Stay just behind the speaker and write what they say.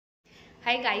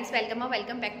Hi guys,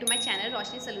 welcome back to my channel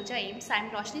Roshni Saluja AIIMS. I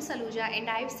am Roshni Saluja and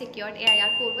I have secured AIR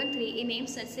 413 in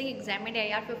AIIMS nursing exam and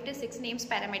AIR 56 in AIIMS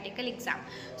paramedical exam.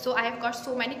 So I have got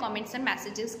so many comments and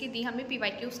messages कि दी हमें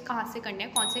PYQs कहाँ से करने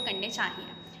हैं, कौन से करने चाहिए.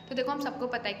 तो देखो हम सबको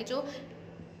पता है कि जो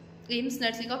एम्स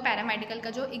नर्सिंग और पैरामेडिकल का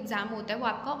जो एग्ज़ाम होता है वो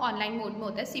आपका ऑनलाइन मोड में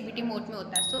होता है, CBT मोड में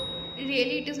होता है. So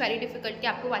really it is very difficult कि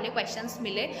आपको वाले क्वेश्चंस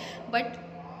मिले, but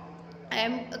I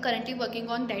am currently working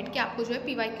on that कि आपको जो है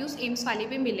PYQs एम्स वाले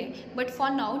भी मिले. But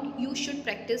for now you should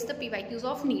practice the PYQs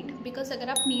of NEET, because अगर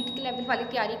आप नीट के लेवल वाली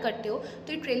तैयारी करते हो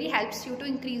तो it really helps you to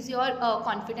increase your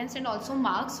confidence and also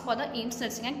marks for the AIIMS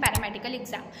nursing and paramedical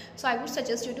exam. So I would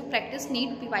suggest you to practice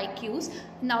NEET PYQs.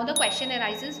 Now the question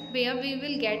arises where we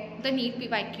will get the NEET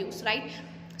PYQs, right?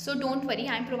 So don't worry,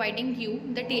 I am providing you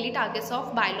the daily targets of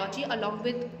biology along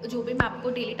with जो भी मैं आपको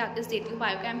daily targets देती हूँ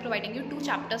bio के. I am providing you 2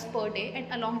 chapters per day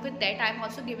and along with that I am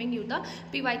also giving you the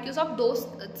PYQs of those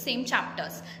same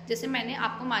chapters. जैसे मैंने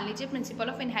आपको मान लीजिए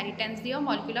principle of inheritance दी और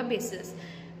molecular basis.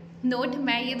 नोट,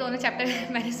 मैं ये दोनों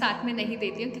चैप्टर मेरे साथ में नहीं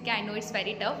देती हूँ क्योंकि I know it's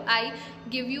very tough. I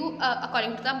give you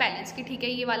according to the balance कि ठीक है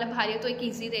ये वाला भारी है तो एक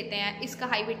ईजी देते हैं, इसका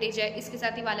हाई वेटेज है इसके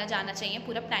साथ ही वाला जाना चाहिए,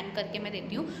 पूरा प्लान करके मैं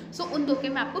देती हूँ. सो उन दो के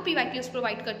मैं आपको PYQs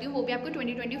प्रोवाइड करती हूँ, वो भी आपको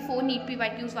 2024 नीट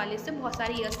PYQs वाले से बहुत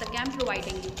सारे ईयर्स तक I am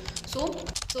providing you.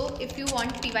 So if you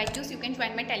want PYQs, you can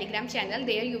join my Telegram channel.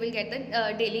 There you will get the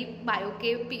daily bio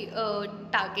के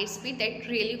targets भी that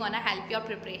really gonna help your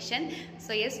preparation.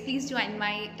 So yes, please join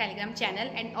my Telegram channel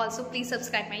and also please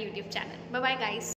subscribe my YouTube channel. Bye bye guys.